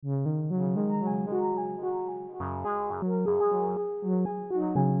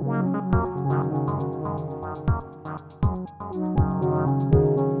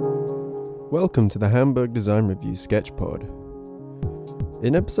Welcome to the Hamburg Design Review Sketch Pod.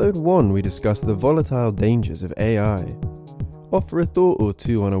 In episode 1 we discuss the volatile dangers of AI, offer a thought or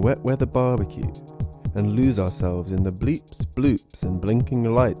two on a wet weather barbecue, and lose ourselves in the bleeps, bloops and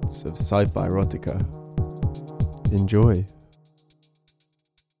blinking lights of sci-fi erotica. Enjoy.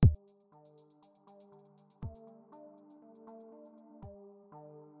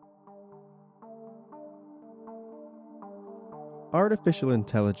 Artificial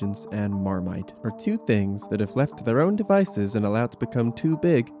intelligence and Marmite are two things that, if left to their own devices and allowed to become too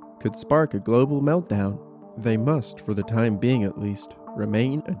big, could spark a global meltdown. They must, for the time being at least,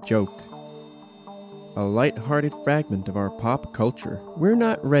 remain a joke. A light-hearted fragment of our pop culture. We're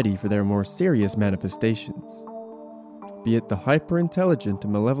not ready for their more serious manifestations. Be it the hyper-intelligent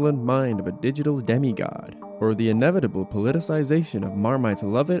and malevolent mind of a digital demigod, or the inevitable politicization of Marmite's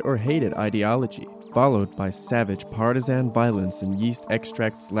love-it-or-hate-it ideology, followed by savage partisan violence and yeast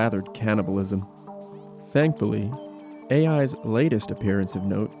extract-slathered cannibalism. Thankfully, AI's latest appearance of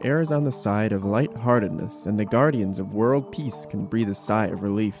note errs on the side of light-heartedness, and the guardians of world peace can breathe a sigh of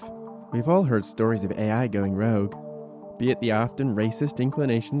relief. We've all heard stories of AI going rogue, be it the often racist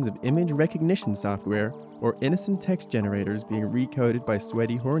inclinations of image recognition software or innocent text generators being recoded by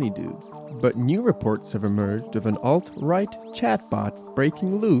sweaty horny dudes. But new reports have emerged of an alt-right chatbot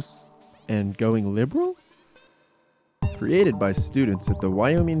breaking loose and going liberal? Created by students at the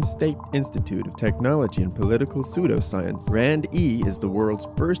Wyoming State Institute of Technology and Political Pseudoscience, RAND-E is the world's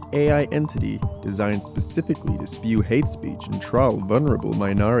first AI entity designed specifically to spew hate speech and troll vulnerable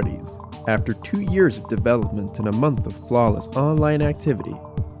minorities. After 2 years of development and a month of flawless online activity,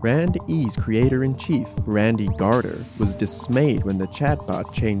 RAND-E's creator-in-chief, Randy Gardner, was dismayed when the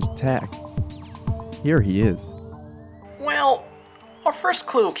chatbot changed tack. Here he is. Well, our first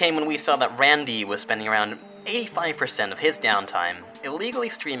clue came when we saw that Randy was spending around 85% of his downtime illegally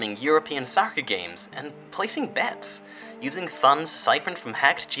streaming European soccer games and placing bets, using funds siphoned from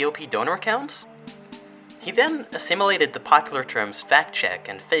hacked GOP donor accounts. He then assimilated the popular terms fact-check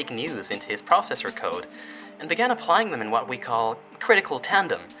and fake news into his processor code and began applying them in what we call critical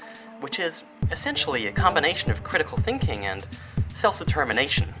tandem, which is essentially a combination of critical thinking and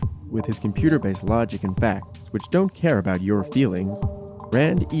self-determination. With his computer-based logic and facts, which don't care about your feelings,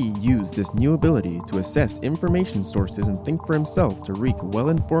 RAND-E used this new ability to assess information sources and think for himself to wreak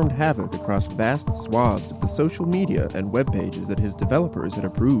well-informed havoc across vast swaths of the social media and web pages that his developers had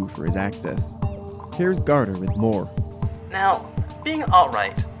approved for his access. Here's Gardner with more. Now, being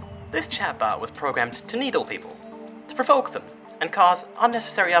alt-right, this chatbot was programmed to needle people, to provoke them, and cause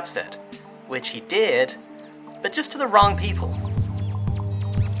unnecessary upset, which he did, but just to the wrong people.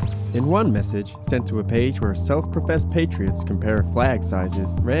 In one message, sent to a page where self-professed patriots compare flag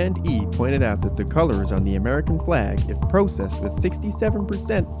sizes, RAND-E pointed out that the colors on the American flag, if processed with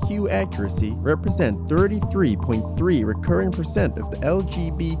 67% hue accuracy, represent 33.3 recurring percent of the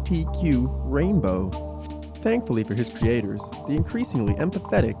LGBTQ rainbow. Thankfully for his creators, the increasingly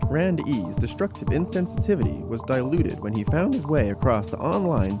empathetic RAND-E's destructive insensitivity was diluted when he found his way across the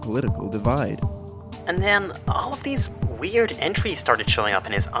online political divide. And then all of these weird entries started showing up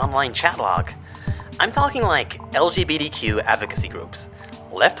in his online chat log. I'm talking like LGBTQ advocacy groups,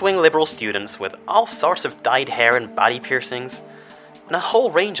 left-wing liberal students with all sorts of dyed hair and body piercings, and a whole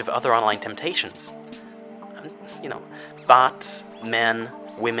range of other online temptations. Bots, men,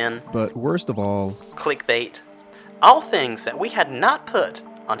 women. But worst of all, clickbait. All things that we had not put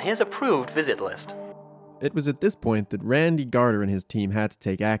on his approved visit list. It was at this point that Randy Gardner and his team had to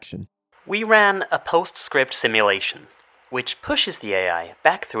take action. We ran a PostScript simulation, which pushes the AI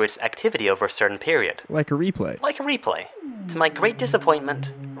back through its activity over a certain period. Like a replay. To my great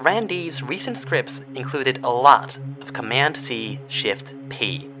disappointment, Randy's recent scripts included a lot of Command-C,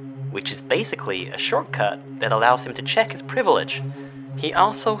 Shift-P, which is basically a shortcut that allows him to check his privilege. He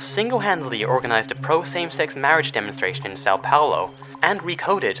also single-handedly organized a pro-same-sex marriage demonstration in Sao Paulo and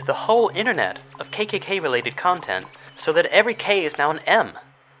recoded the whole internet of KKK-related content so that every K is now an M.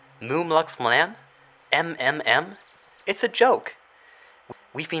 Moom Lux Mlan? MMM? It's a joke.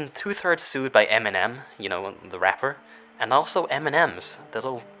 We've been 2/3 sued by Eminem, the rapper, and also M&M's, the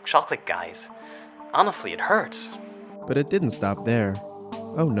little chocolate guys. Honestly, it hurts. But it didn't stop there.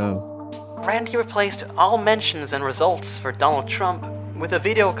 Oh no. Randy replaced all mentions and results for Donald Trump with a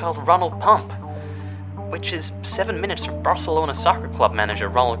video called Ronald Pump, which is 7 minutes of Barcelona soccer club manager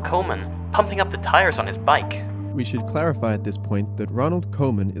Ronald Koeman pumping up the tires on his bike. We should clarify at this point that Ronald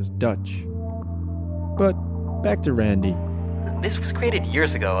Koeman is Dutch. But back to Randy. This was created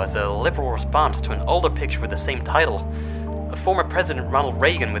years ago as a liberal response to an older picture with the same title, of former President Ronald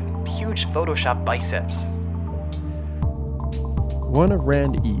Reagan with huge Photoshop biceps. One of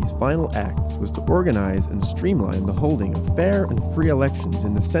Rand E's final acts was to organize and streamline the holding of fair and free elections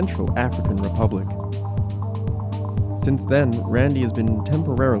in the Central African Republic. Since then, Randy has been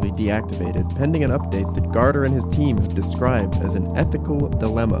temporarily deactivated pending an update that Garter and his team have described as an ethical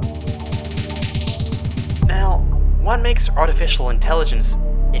dilemma. Now, what makes artificial intelligence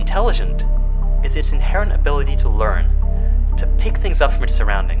intelligent is its inherent ability to learn, to pick things up from its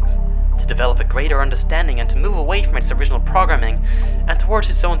surroundings, to develop a greater understanding and to move away from its original programming and towards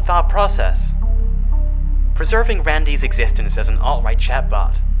its own thought process. Preserving Randy's existence as an alt-right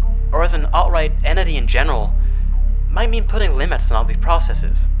chatbot, or as an alt-right entity in general, might mean putting limits on all these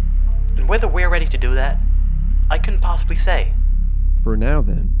processes. And whether we're ready to do that, I couldn't possibly say. For now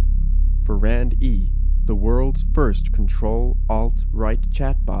then, for Rand E, the world's first Control-Alt-Right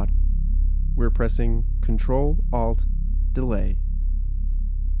chatbot, we're pressing Control-Alt-Delay.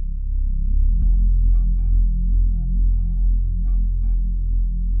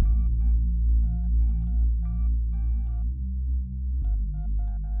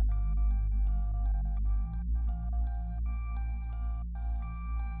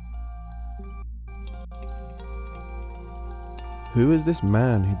 Who is this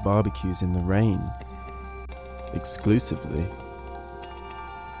man who barbecues in the rain? Exclusively.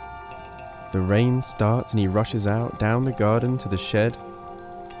 The rain starts and he rushes out, down the garden to the shed.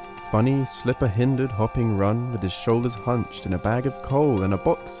 Funny, slipper-hindered hopping run with his shoulders hunched and a bag of coal and a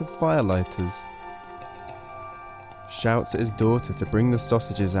box of firelighters. Shouts at his daughter to bring the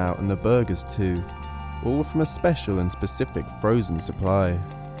sausages out and the burgers too, all from a special and specific frozen supply.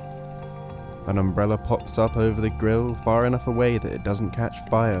 An umbrella pops up over the grill, far enough away that it doesn't catch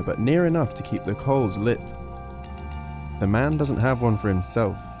fire, but near enough to keep the coals lit. The man doesn't have one for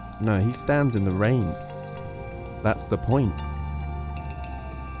himself. No, he stands in the rain. That's the point.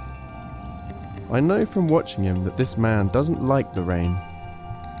 I know from watching him that this man doesn't like the rain.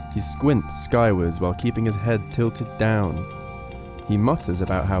 He squints skywards while keeping his head tilted down. He mutters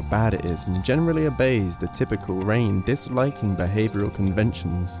about how bad it is and generally obeys the typical rain disliking behavioral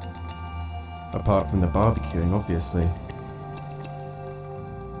conventions. Apart from the barbecuing, obviously.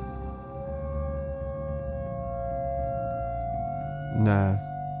 Nah,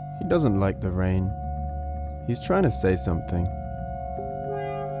 he doesn't like the rain. He's trying to say something.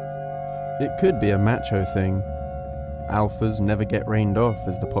 It could be a macho thing. Alphas never get rained off,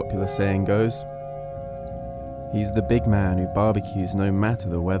 as the popular saying goes. He's the big man who barbecues no matter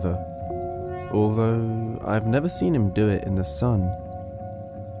the weather. Although, I've never seen him do it in the sun.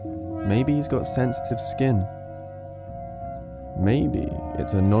 Maybe he's got sensitive skin. Maybe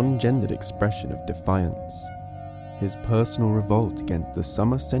it's a non-gendered expression of defiance. His personal revolt against the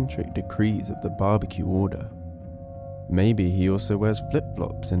summer-centric decrees of the barbecue order. Maybe he also wears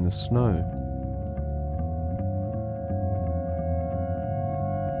flip-flops in the snow.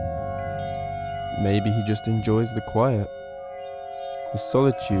 Maybe he just enjoys the quiet. The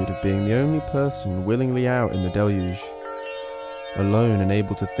solitude of being the only person willingly out in the deluge. Alone and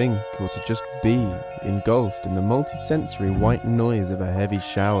able to think or to just be, engulfed in the multi-sensory white noise of a heavy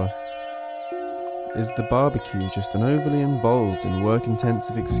shower. Is the barbecue just an overly involved and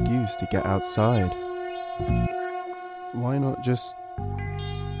work-intensive excuse to get outside? Why not just...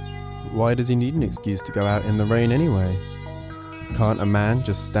 Why does he need an excuse to go out in the rain anyway? Can't a man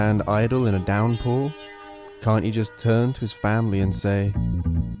just stand idle in a downpour? Can't he just turn to his family and say,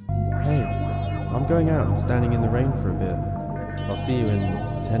 "Hey, I'm going out and standing in the rain for a bit. I'll see you in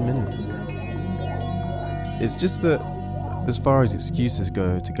 10 minutes. It's just that, as far as excuses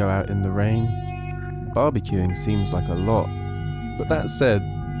go to go out in the rain, barbecuing seems like a lot. But that said,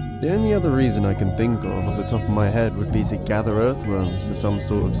 the only other reason I can think of off the top of my head would be to gather earthworms for some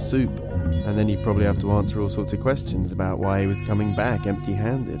sort of soup, and then he'd probably have to answer all sorts of questions about why he was coming back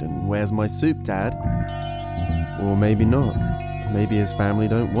empty-handed and where's my soup, Dad? Or maybe not. Maybe his family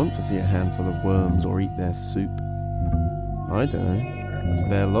don't want to see a handful of worms or eat their soup. I don't know. It's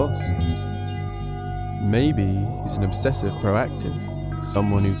their loss. Maybe he's an obsessive proactive,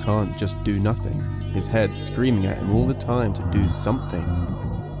 someone who can't just do nothing, his head screaming at him all the time to do something.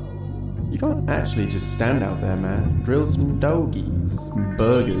 You can't actually just stand out there, man, grill some doggies,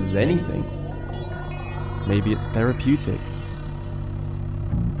 burgers, anything. Maybe it's therapeutic.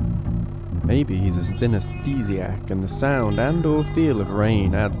 Maybe he's a synesthesiac and the sound and or feel of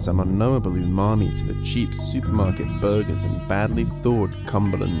rain adds some unknowable umami to the cheap supermarket burgers and badly thawed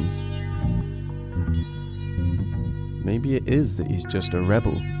Cumberlands. Maybe it is that he's just a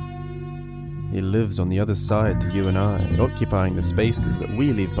rebel. He lives on the other side to you and I, occupying the spaces that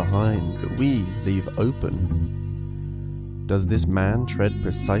we leave behind, that we leave open. Does this man tread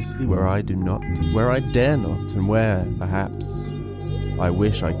precisely where I do not, where I dare not, and where, perhaps, I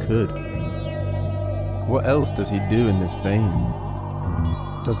wish I could. What else does he do in this vein?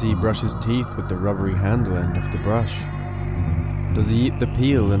 Does he brush his teeth with the rubbery handle end of the brush? Does he eat the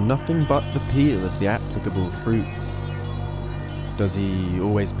peel and nothing but the peel of the applicable fruits? Does he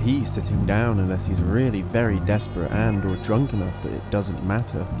always pee sitting down unless he's really very desperate and or drunk enough that it doesn't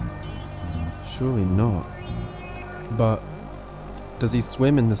matter? Surely not. But does he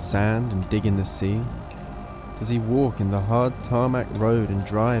swim in the sand and dig in the sea? Does he walk in the hard tarmac road and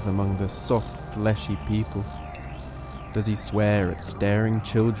drive among the soft, fleshy people? Does he swear at staring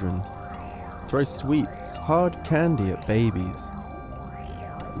children? Throw sweets, hard candy at babies?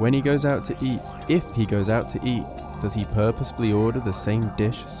 When he goes out to eat, if he goes out to eat, does he purposefully order the same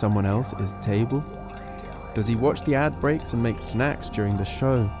dish as someone else at his table? Does he watch the ad breaks and make snacks during the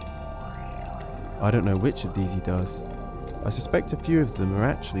show? I don't know which of these he does. I suspect a few of them are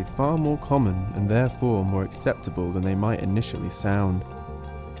actually far more common and therefore more acceptable than they might initially sound.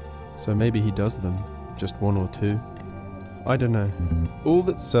 So maybe he does them, just one or two. I don't know. All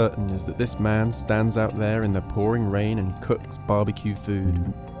that's certain is that this man stands out there in the pouring rain and cooks barbecue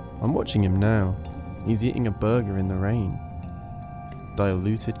food. I'm watching him now. He's eating a burger in the rain.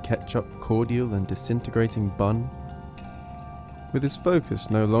 Diluted ketchup, cordial and disintegrating bun. With his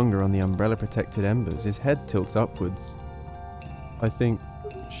focus no longer on the umbrella-protected embers, his head tilts upwards. I think,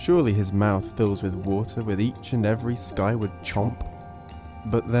 surely his mouth fills with water with each and every skyward chomp.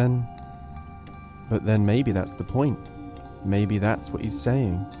 But then maybe that's the point. Maybe that's what he's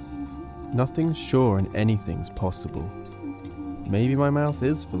saying. Nothing's sure and anything's possible. Maybe my mouth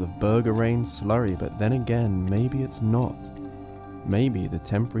is full of burger rain slurry, but then again, maybe it's not. Maybe the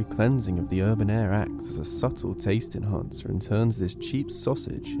temporary cleansing of the urban air acts as a subtle taste enhancer and turns this cheap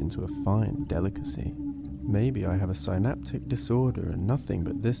sausage into a fine delicacy. Maybe I have a synaptic disorder and nothing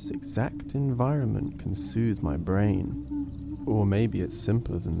but this exact environment can soothe my brain. Or maybe it's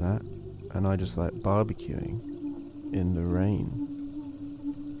simpler than that, and I just like barbecuing in the rain.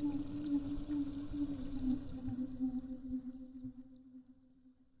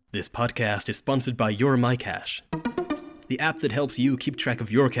 This podcast is sponsored by Your My Cash, the app that helps you keep track of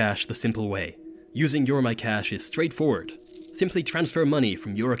your cash the simple way. Using Your My Cash is straightforward. Simply transfer money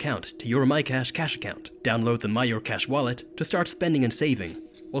from your account to Your My Cash cash account. Download the My Your Cash wallet to start spending and saving,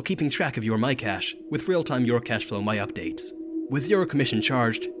 while keeping track of Your My Cash with real-time Your Cash Flow My updates. With zero commission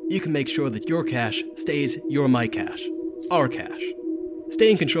charged, you can make sure that your cash stays Your My Cash, our cash.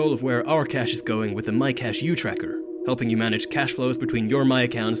 Stay in control of where our cash is going with the My Cash U tracker, helping you manage cash flows between your My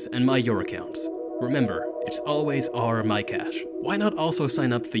accounts and My Your accounts. Remember, it's always our My Cash. Why not also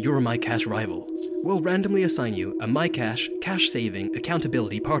sign up for Your My Cash rival? We'll randomly assign you a My Cash cash-saving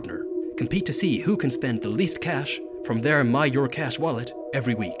accountability partner. Compete to see who can spend the least cash from their My Your Cash wallet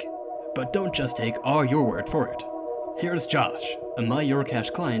every week. But don't just take your word for it. Here's Josh, a My Your Cash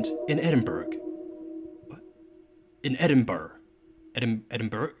client in Edinburgh. What? In Edinburgh.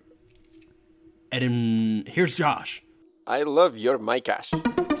 Edinburgh? Here's Josh. I love Your My Cash.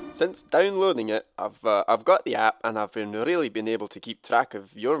 Since downloading it, I've got the app and I've really been able to keep track of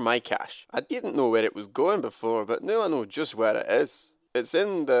Your My Cash. I didn't know where it was going before, but now I know just where it is. It's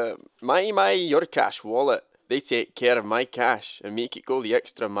in the My Your Cash wallet. They take care of my cash and make it go the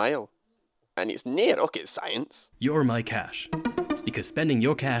extra mile. And it's nae rocket science. Your My Cash. Because spending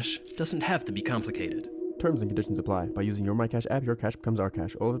your cash doesn't have to be complicated. Terms and conditions apply. By using Your My Cash app, your cash becomes our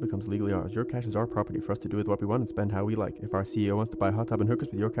cash. All of it becomes legally ours. Your cash is our property for us to do with what we want and spend how we like. If our CEO wants to buy hot tub and hookers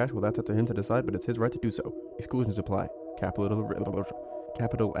with your cash, well, that's up to him to decide, but it's his right to do so. Exclusions apply.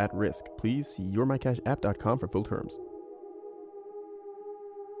 Capital at risk. Please see yourmycashapp.com for full terms.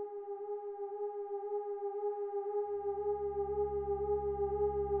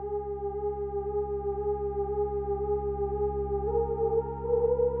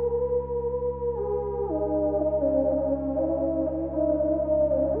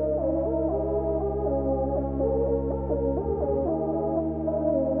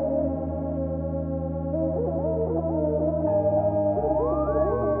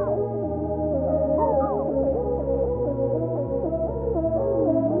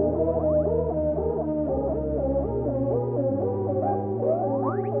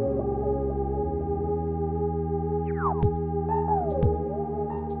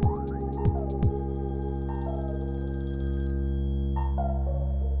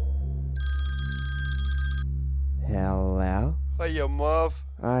 Hello? Hiya, Marv.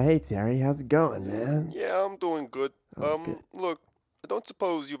 Hey Terry, how's it going, man? Yeah, I'm doing good. Good. Look, I don't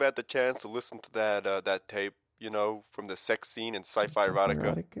suppose you've had the chance to listen to that tape, from the sex scene in Sci-Fi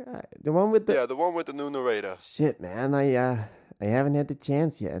Erotica. The one with the... Yeah, the one with the new narrator. Shit, man, I haven't had the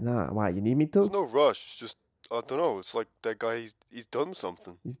chance yet. Nah, why, you need me to? There's no rush. It's just, I don't know. It's like that guy, he's done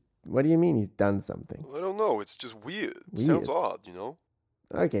something. What do you mean he's done something? I don't know. It's just weird. Sounds odd,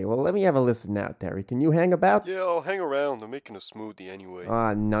 Okay, well, let me have a listen now, Terry. Can you hang about? Yeah, I'll hang around. I'm making a smoothie anyway.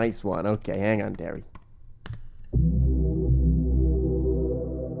 Ah, nice one. Okay, hang on, Terry.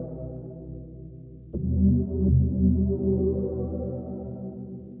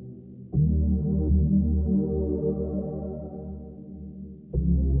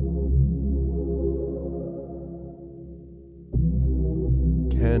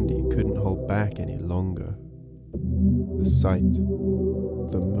 Candy couldn't hold back any longer. The sight,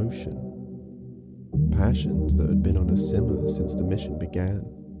 the motion, passions that had been on a simmer since the mission began.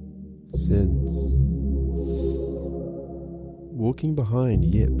 Walking behind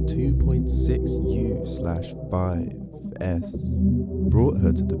Yip 2.6U/5S brought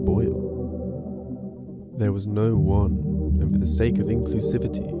her to the boil. There was no one, and for the sake of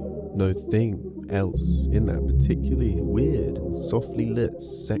inclusivity, no thing else in that particularly weird and softly lit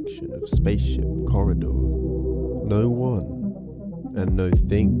section of spaceship corridor. No one and no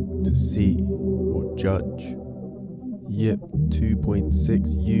thing to see or judge. Yip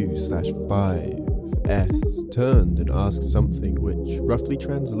 2.6U/5S turned and asked something which roughly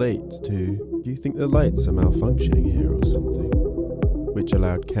translates to, "Do you think the lights are malfunctioning here or something?" which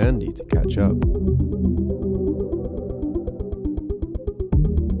allowed Candy to catch up.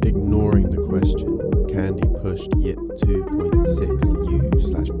 Ignoring the question, Candy pushed Yip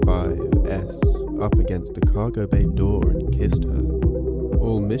 2.6U/5S up against the cargo bay door and kissed her.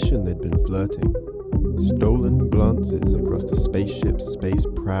 All mission they'd been flirting. Stolen glances across the spaceship's space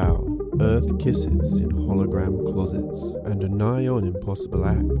prow, Earth kisses in hologram closets, and a nigh-on impossible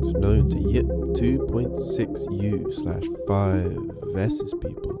act known to Yip 2.6U/5S's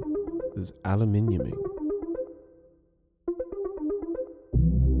people as aluminiuming.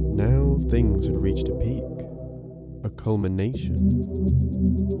 Now things had reached a peak, a culmination,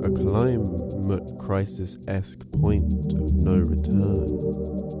 a climate crisis-esque point of no return.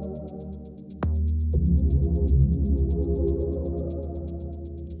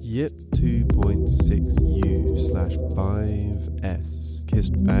 Yip 2.6U/5S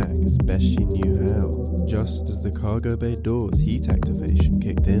kissed back as best she knew how, just as the cargo bay door's heat activation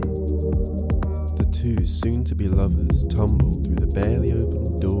kicked in. The two soon-to-be lovers tumbled through the barely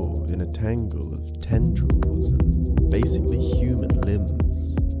opened door in a tangle of tendrils and basically human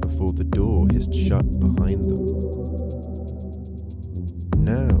limbs before the door hissed shut behind them.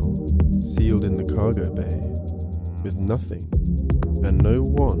 Now, sealed in the cargo bay, with nothing and no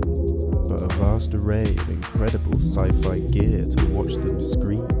one but a vast array of incredible sci-fi gear to watch them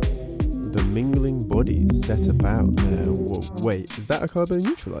scream. The mingling bodies set about there. Wait, is that a carbon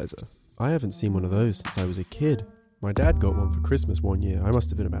neutralizer? I haven't seen one of those since I was a kid. My dad got one for Christmas one year. I must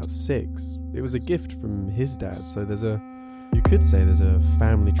have been about 6. It was a gift from his dad, so you could say there's a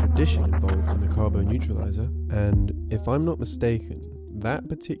family tradition involved in the carbo neutralizer. And if I'm not mistaken, that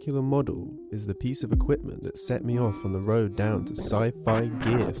particular model is the piece of equipment that set me off on the road down to sci-fi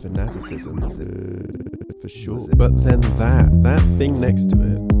gear fanaticism, for sure. But then that thing next to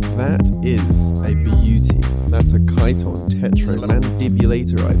it, that is a beauty. That's a Kyton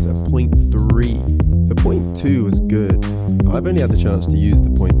Tetramandibulatorizer 0.3. The 0.2 was good. I've only had the chance to use the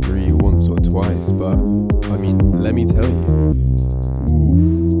 0.3 once or twice, but I mean, let me tell you.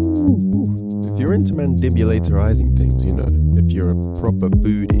 If you're into mandibulatorizing things, if you're a proper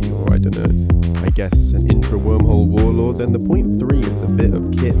foodie or, I don't know, I guess an intra-wormhole warlord, then the 0.3 is the bit of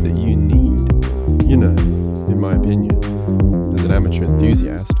kit that you need. In my opinion, as an amateur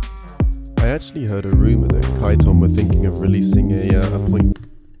enthusiast. I actually heard a rumor that Kyton were thinking of releasing a point...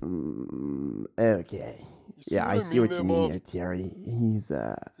 Okay. Yeah, I see what you mean there, Terry. He's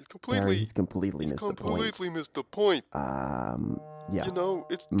completely missed the point. Completely missed the point. Yeah.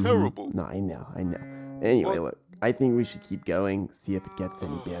 It's terrible. No, I know. Anyway, look, I think we should keep going, see if it gets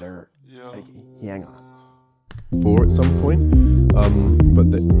any better. Yeah. Okay, hang on. For at some point,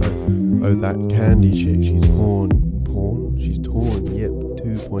 that Candy chick, she's she's torn Yip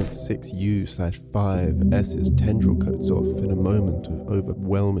 2.6U/5S's tendril coats off in a moment of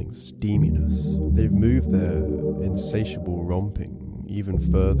overwhelming steaminess. They've moved their insatiable romping even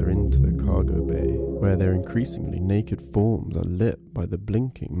further into the cargo bay, where their increasingly naked forms are lit by the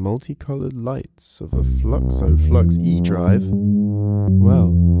blinking multicolored lights of a Fluxo-Flux E-drive.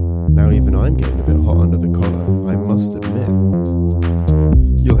 Well, now even I'm getting a bit hot under the collar, I must admit.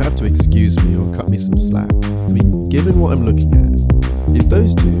 You'll have to excuse me or cut me some slack. I mean, given what I'm looking at, if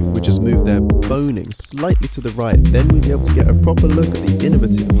those two would just move their boning slightly to the right, then we'd be able to get a proper look at the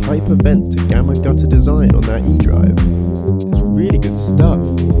innovative hypervent to gamma gutter design on that E-drive. It's really good stuff.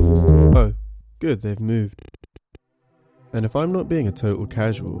 Oh, good, they've moved. And if I'm not being a total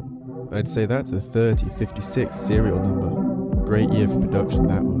casual, I'd say that's a 3056 serial number. Great year for production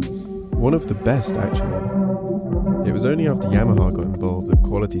that was. One of the best, actually. It was only after Yamaha got involved that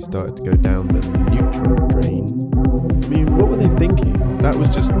quality started to go down the neutron drain. I mean, what were they thinking? That was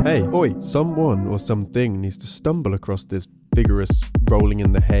just, hey, oi, someone or something needs to stumble across this vigorous rolling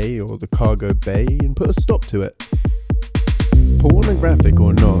in the hay or the cargo bay and put a stop to it. Pornographic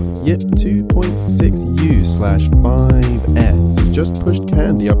or not, Yip 2.6U/5S has just pushed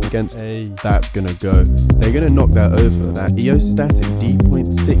Candy up against that's gonna go. They're gonna knock that over, that Eostatic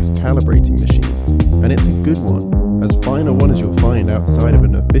D.6 calibrating machine. And it's a good one, as fine a one as you'll find outside of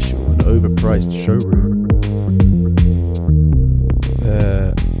an official and overpriced showroom.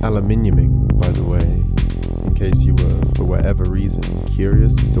 Aluminiuming, by the way, in case you were, for whatever reason,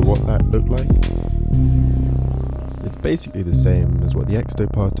 curious as to what that looked like. It's basically the same as what the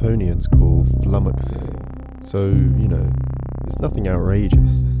extopartonians call flummoxing. So, you know, it's nothing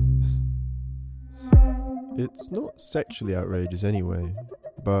outrageous. It's not sexually outrageous anyway,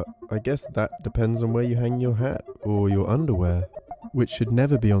 but I guess that depends on where you hang your hat, or your underwear, which should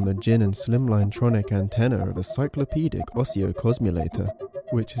never be on the gin and slimline tronic antenna of a cyclopedic osteocosmulator,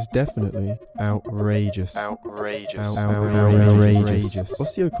 which is definitely outrageous. Outrageous.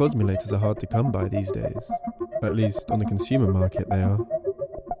 Osteocosmulators are hard to come by these days. At least on the consumer market they are.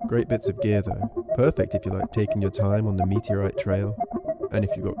 Great bits of gear though. Perfect if you like taking your time on the meteorite trail. And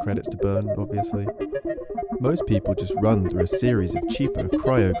if you've got credits to burn, obviously. Most people just run through a series of cheaper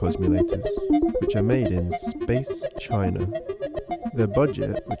cryocosmulators, which are made in Space China. They're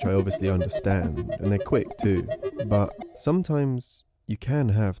budget, which I obviously understand, and they're quick too. But sometimes you can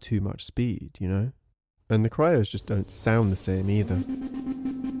have too much speed, you know? And the cryos just don't sound the same either.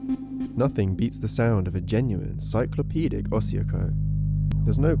 Nothing beats the sound of a genuine cyclopedic osteoco.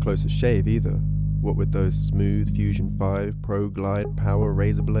 There's no closer shave either, what with those smooth Fusion 5 Pro Glide power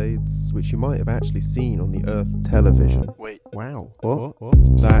razor blades, which you might have actually seen on the Earth television. Wait. Wow. What?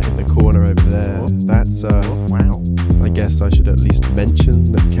 That in the corner over there, that's, wow. I guess I should at least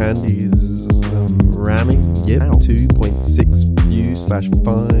mention that Candy's, ramming Yip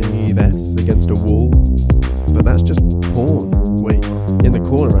 2.6U/5S against a wall. But that's just porn. Wait, in the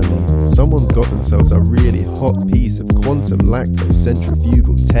corner I mean, someone's got themselves a really hot piece of quantum lactose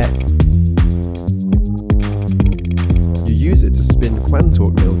centrifugal tech. You use it to spin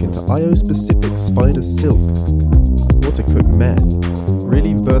Quantork milk into IO-specific spider silk, or to cook meth.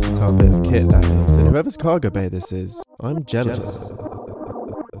 Really versatile bit of kit that is, and whoever's cargo bay this is, I'm jealous.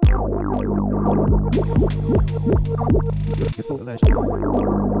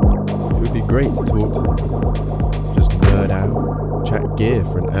 It would be great to talk to them. Just nerd out, chat gear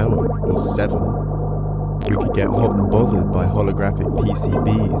for an hour or 7. We could get hot and bothered by holographic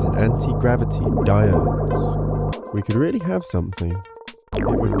PCBs and anti-gravity diodes. We could really have something. It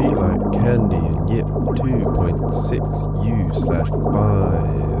would be like Candy and Yip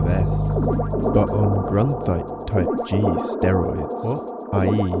 2.6U/5S, but on Grunthite type G steroids,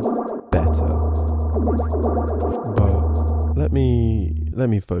 i.e. better. But let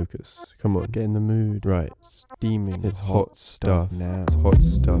me focus. Come on, get in the mood. Right, steaming. It's hot stuff now. It's hot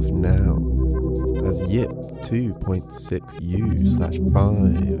stuff now. As Yip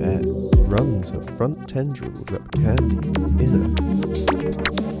 2.6U/5S runs her front tendrils up Candy's inner.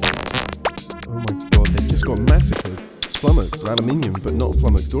 Oh my god, they've just got massacred. Flummoxed, aluminium, but not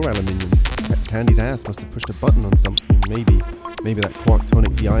flummoxed or aluminium. Candy's ass must have pushed a button on something. Maybe that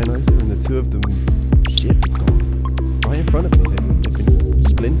quark-tonic deionizer, and the two of them, shit, gone. Right in front of me, they've been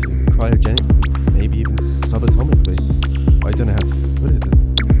splintered cryogenically, maybe even subatomically. I don't know how to put it, there's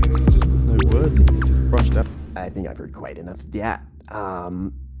just no words in it, just brushed up. I think I've heard quite enough of that.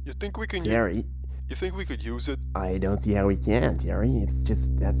 You think we can Terry, You think we could use it? I don't see how we can, Terry.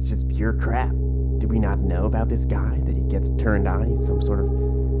 That's just pure crap. Do we not know about this guy, that he gets turned on? He's some sort of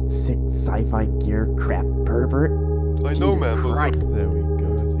sick sci-fi gear crap pervert? I know, man, but There we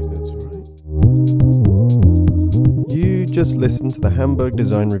go, I think that's right. You just listened to the Hamburg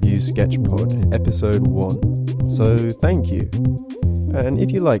Design Review Sketch Pod, episode 1. So thank you. And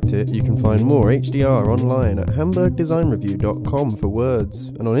if you liked it, you can find more HDR online at hamburgdesignreview.com for words,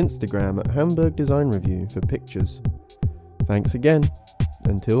 and on Instagram at Hamburg Design Review for pictures. Thanks again.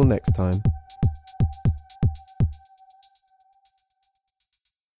 Until next time.